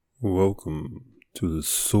Welcome to the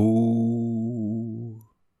Soul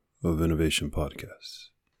of Innovation podcast.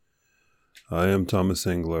 I am Thomas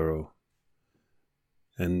Anglero,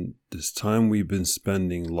 and this time we've been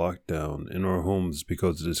spending locked down in our homes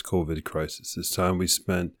because of this COVID crisis, this time we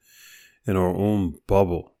spent in our own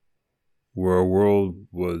bubble, where our world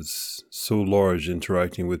was so large,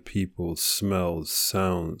 interacting with people, smells,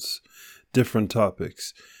 sounds, different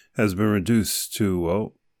topics, has been reduced to,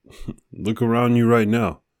 well, look around you right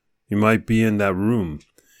now. You might be in that room.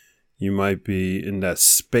 You might be in that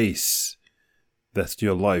space. That's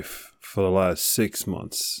your life for the last 6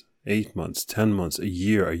 months, 8 months, 10 months, a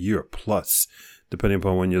year plus, depending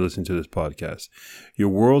upon when you're listening to this podcast. Your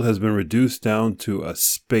world has been reduced down to a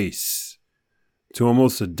space, to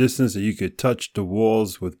almost a distance that you could touch the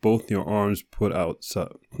walls with both your arms put out,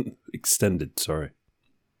 extended.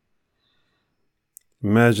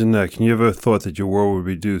 Imagine that. Can you ever have thought that your world would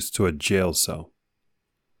be reduced to a jail cell?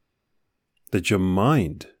 That your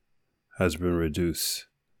mind has been reduced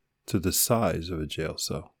to the size of a jail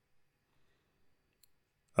cell.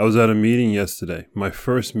 I was at a meeting yesterday, my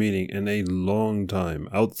first meeting in a long time,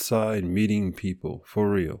 outside meeting people, for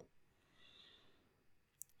real.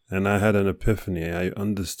 And I had an epiphany. I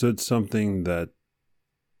understood something that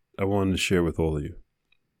I wanted to share with all of you.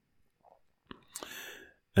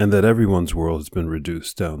 And that everyone's world has been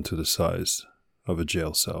reduced down to the size of a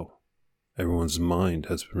jail cell. Everyone's mind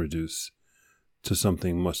has been reduced to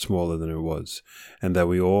something much smaller than it was, and that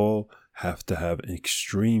we all have to have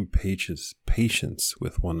extreme patience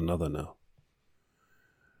with one another now.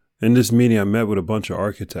 In this meeting, I met with a bunch of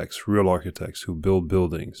architects, real architects who build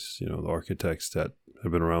buildings, the architects that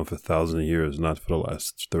have been around for thousands of years, not for the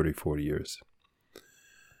last 30, 40 years.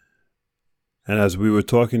 And as we were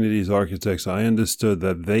talking to these architects, I understood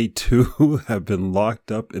that they too have been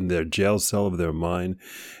locked up in their jail cell of their mind,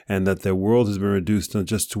 and that their world has been reduced to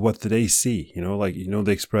just to what do they see.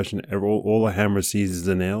 The expression, all a hammer sees is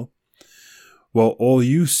a nail. Well, all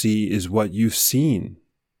you see is what you've seen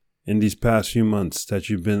in these past few months that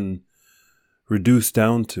you've been reduced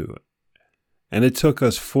down to. And it took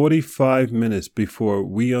us 45 minutes before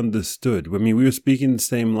we understood. I mean, we were speaking the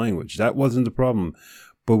same language. That wasn't the problem.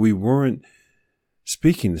 But we weren't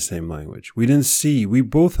speaking the same language. We didn't see. We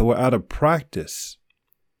both were out of practice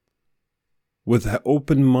with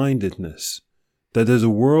open-mindedness that there's a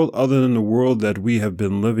world other than the world that we have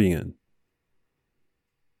been living in.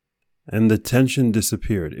 And the tension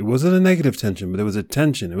disappeared. It wasn't a negative tension, but there was a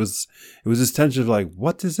tension. It was this tension of like,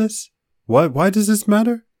 what is this? Why does this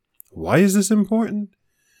matter? Why is this important?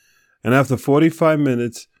 And after 45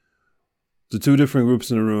 minutes, the two different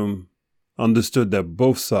groups in the room understood that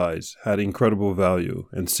both sides had incredible value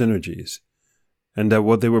and synergies, and that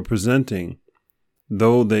what they were presenting,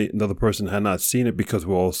 though the other person had not seen it because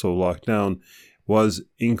we're all so locked down, was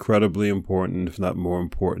incredibly important, if not more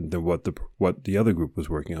important than what the other group was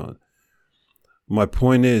working on. My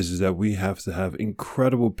point is that we have to have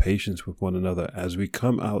incredible patience with one another as we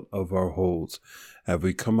come out of our holes, as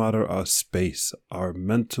we come out of our space, our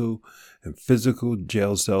mental and physical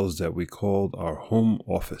jail cells that we called our home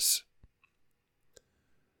office.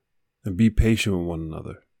 And be patient with one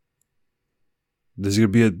another. There's going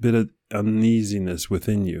to be a bit of uneasiness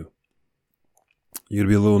within you. You're going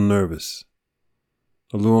to be a little nervous,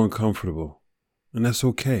 a little uncomfortable, and that's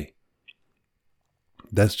okay.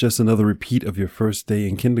 That's just another repeat of your first day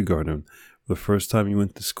in kindergarten, the first time you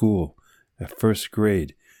went to school, at first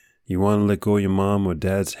grade. You want to let go of your mom or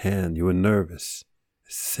dad's hand. You were nervous.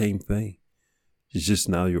 It's the same thing. It's just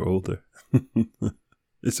now you're older.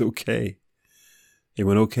 It's okay. It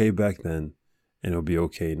went okay back then, and it'll be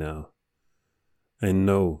okay now. And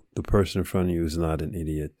no, the person in front of you is not an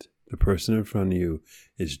idiot. The person in front of you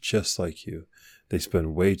is just like you. They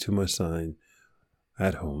spend way too much time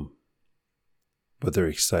at home, but they're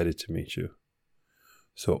excited to meet you.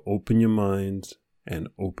 So open your minds and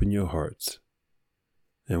open your hearts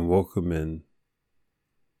and welcome in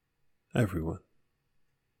everyone.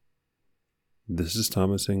 This is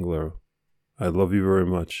Thomas Anglero. I love you very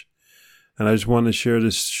much. And I just want to share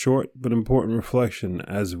this short but important reflection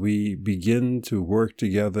as we begin to work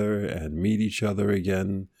together and meet each other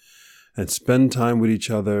again and spend time with each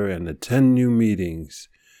other and attend new meetings.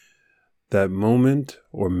 That moment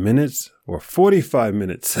or minutes or 45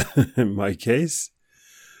 minutes in my case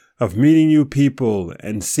of meeting new people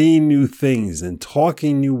and seeing new things and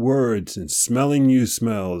talking new words and smelling new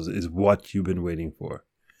smells is what you've been waiting for.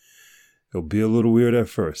 It'll be a little weird at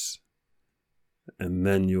first. And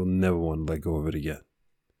then you'll never want to let go of it again.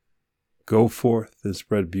 Go forth and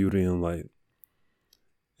spread beauty and light.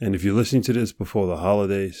 And if you're listening to this before the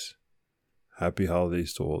holidays, happy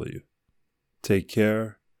holidays to all of you. Take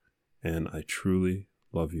care and I truly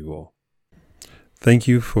love you all. Thank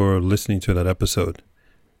you for listening to that episode.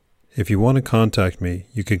 If you want to contact me,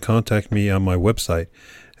 you can contact me on my website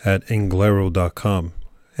at englaro.com,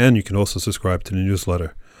 and you can also subscribe to the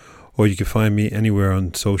newsletter, or you can find me anywhere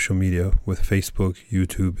on social media with Facebook,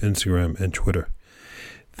 YouTube, Instagram, and Twitter.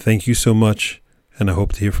 Thank you so much, and I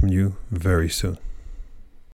hope to hear from you very soon.